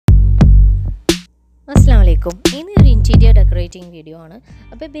Assalamu alaikum. This is an interior decorating video.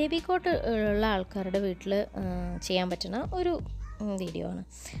 So, baby coat ഉള്ള ആൾക്കാരുടെ വീട്ടിൽ ചെയ്യാൻ പറ്റുന്ന ഒരു വീഡിയോ ആണ്.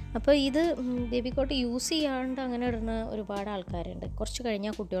 അപ്പോൾ ഇത് ബേബി കോട്ട് യൂസ് ചെയ്യാണ്ട് അങ്ങനെ ഇടുന്ന ഒരുപാട് ആൾക്കാരുണ്ട്. കുറച്ച്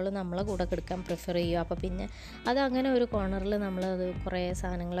കഴിഞ്ഞാൽ കുട്ടികൾ നമ്മളെ കൂടെ എടുക്കാൻ പ്രിഫർ ചെയ്യും. അപ്പോൾ പിന്നെ അത് അങ്ങനെ ഒരു കോർണറിൽ നമ്മളത് കുറേ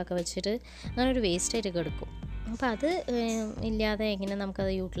സാധനങ്ങളൊക്കെ വെച്ചിട്ട് അങ്ങനെ ഒരു വേസ്റ്റായിട്ട് എടുക്കും. അപ്പോൾ അത് ഇല്ലാതെ എങ്ങനെ നമുക്കത്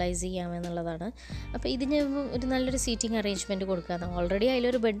യൂട്ടിലൈസ് ചെയ്യാമെന്നുള്ളതാണ്. അപ്പോൾ ഇതിന് ഒരു നല്ലൊരു സീറ്റിംഗ് അറേഞ്ച്മെൻറ്റ് കൊടുക്കുക. ഓൾറെഡി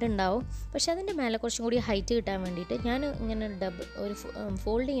അതിലൊരു ബെഡ് ഉണ്ടാവും, പക്ഷേ അതിൻ്റെ മേലെ കുറച്ചും കൂടി ഹൈറ്റ് കിട്ടാൻ വേണ്ടിയിട്ട് ഞാൻ ഇങ്ങനെ ഒരു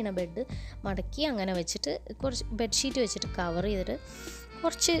ഫോൾഡ് ചെയ്യുന്ന ബെഡ് മടക്കി അങ്ങനെ വെച്ചിട്ട് കുറച്ച് ബെഡ്ഷീറ്റ് വെച്ചിട്ട് കവർ ചെയ്തിട്ട്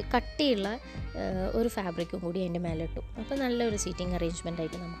കുറച്ച് കട്ടിയുള്ള ഒരു ഫാബ്രിക്കും കൂടി അതിൻ്റെ മേലെ ഇട്ടു. അപ്പോൾ നല്ലൊരു സീറ്റിംഗ് അറേഞ്ച്മെൻ്റ്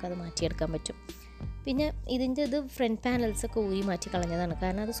ആയിട്ട് നമുക്കത് മാറ്റിയെടുക്കാൻ പറ്റും. പിന്നെ ഇതിൻ്റെ ഫ്രണ്ട് പാനൽസൊക്കെ ഊരി മാറ്റി കളഞ്ഞതാണ്,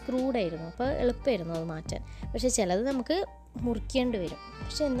 കാരണം അത് സ്ക്രൂഡായിരുന്നു. അപ്പോൾ എളുപ്പമായിരുന്നു അത് മാറ്റാൻ. പക്ഷേ ചിലത് നമുക്ക് മുറിക്കേണ്ടി വരും.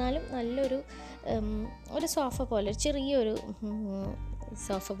 പക്ഷെ എന്നാലും നല്ലൊരു ഒരു സോഫ പോലെ ചെറിയൊരു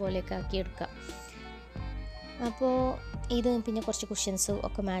സോഫ പോലെയൊക്കെ ആക്കിയെടുക്കാം. അപ്പോൾ ഇത് പിന്നെ കുറച്ച് കുഷ്യൻസ്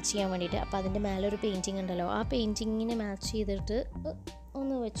ഒക്കെ മാച്ച് ചെയ്യാൻ വേണ്ടിയിട്ട്, അപ്പോൾ അതിൻ്റെ മേലെ ഒരു പെയിൻറ്റിങ് ഉണ്ടല്ലോ, ആ പെയിൻറ്റിങ്ങിനെ മാച്ച് ചെയ്തിട്ട്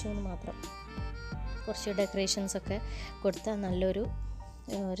ഒന്ന് വെച്ചു എന്ന് മാത്രം. കുറച്ച് ഡെക്കറേഷൻസൊക്കെ കൊടുത്താൽ നല്ലൊരു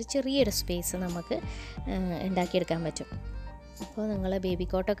ചെറിയൊരു സ്പേസ് നമുക്ക് ഉണ്ടാക്കിയെടുക്കാൻ പറ്റും. അപ്പോൾ നിങ്ങൾ ബേബി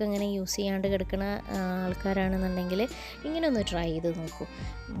കോട്ടൊക്കെ ഇങ്ങനെ യൂസ് ചെയ്യാണ്ട് കിടക്കുന്ന ആൾക്കാരാണെന്നുണ്ടെങ്കിൽ ഇങ്ങനെ ഒന്ന് ട്രൈ ചെയ്ത് നോക്കൂ.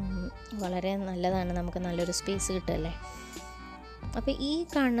 വളരെ നല്ലതാണ്, നമുക്ക് നല്ലൊരു സ്പേസ് കിട്ടുമല്ലേ. അപ്പോൾ ഈ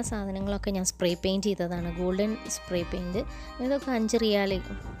കാണുന്ന സാധനങ്ങളൊക്കെ ഞാൻ സ്പ്രേ പെയിൻറ്റ് ചെയ്തതാണ്, ഗോൾഡൻ സ്പ്രേ പെയിൻറ്റ്. ഇതൊക്കെ 5 റിയാൽ.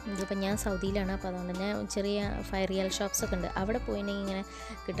 ഇതിപ്പോൾ ഞാൻ സൗദിയിലാണ്, അപ്പോൾ അതുകൊണ്ട് തന്നെ ചെറിയ 5 റിയാൽ ഷോപ്സൊക്കെ ഉണ്ട്, അവിടെ പോയിട്ടുണ്ടെങ്കിൽ ഇങ്ങനെ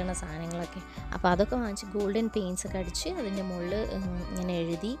കിട്ടുന്ന സാധനങ്ങളൊക്കെ. അപ്പോൾ അതൊക്കെ വാങ്ങിച്ച് ഗോൾഡൻ പെയിൻറ്റ്സൊക്കെ അടിച്ച് അതിൻ്റെ മുകളിൽ ഇങ്ങനെ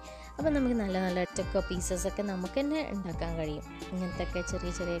എഴുതി. അപ്പോൾ നമുക്ക് നല്ല നല്ല ടെക്കോ പീസസൊക്കെ നമുക്ക് തന്നെ ഉണ്ടാക്കാൻ കഴിയും, ഇങ്ങനത്തെയൊക്കെ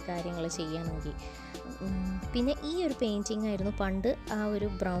ചെറിയ ചെറിയ കാര്യങ്ങൾ ചെയ്യാനാക്കി. പിന്നെ ഈ ഒരു പെയിൻറ്റിങ് ആയിരുന്നു പണ്ട് ആ ഒരു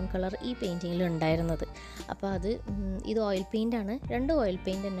ബ്രൗൺ കളർ ഈ പെയിൻറ്റിങ്ങിൽ ഉണ്ടായിരുന്നത്. അപ്പോൾ ഇത് ഓയിൽ പെയിൻ്റാണ്, 2 ഓയിൽ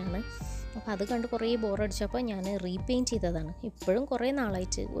പെയിൻറ്റ് തന്നെയാണ്. അപ്പോൾ അത് കണ്ട് കുറേ ബോറടിച്ചപ്പോൾ ഞാൻ റീപെയിൻറ്റ് ചെയ്തതാണ്. ഇപ്പോഴും കുറേ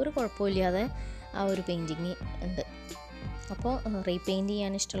നാളായിട്ട് ഒരു കുഴപ്പമില്ലാതെ ആ ഒരു പെയിൻറ്റിങ് ഉണ്ട്. അപ്പോൾ റീപെയിൻറ്റ്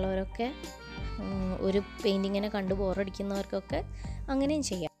ചെയ്യാൻ ഇഷ്ടമുള്ളവരൊക്കെ, ഒരു പെയിൻറ്റിങ്ങിനെ കണ്ട് ബോറടിക്കുന്നവർക്കൊക്കെ അങ്ങനെയും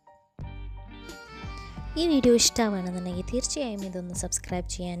ചെയ്യാം. ഈ വീഡിയോ ഇഷ്ടമാണെന്നുണ്ടെങ്കിൽ തീർച്ചയായും ഇതൊന്ന് സബ്സ്ക്രൈബ്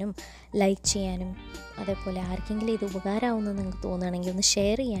ചെയ്യാനും ലൈക്ക് ചെയ്യാനും, അതേപോലെ ആർക്കെങ്കിലും ഇത് ഉപകാരമാവുമെന്ന് നിങ്ങൾക്ക് തോന്നുകയാണെങ്കിൽ ഒന്ന്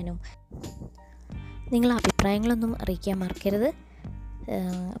ഷെയർ ചെയ്യാനും, നിങ്ങളെ അഭിപ്രായങ്ങളൊന്നും അറിയിക്കാൻ മറക്കരുത്.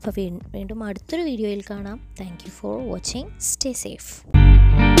 അപ്പോൾ വീണ്ടും അടുത്തൊരു വീഡിയോയിൽ കാണാം. Thank you for watching. Stay safe.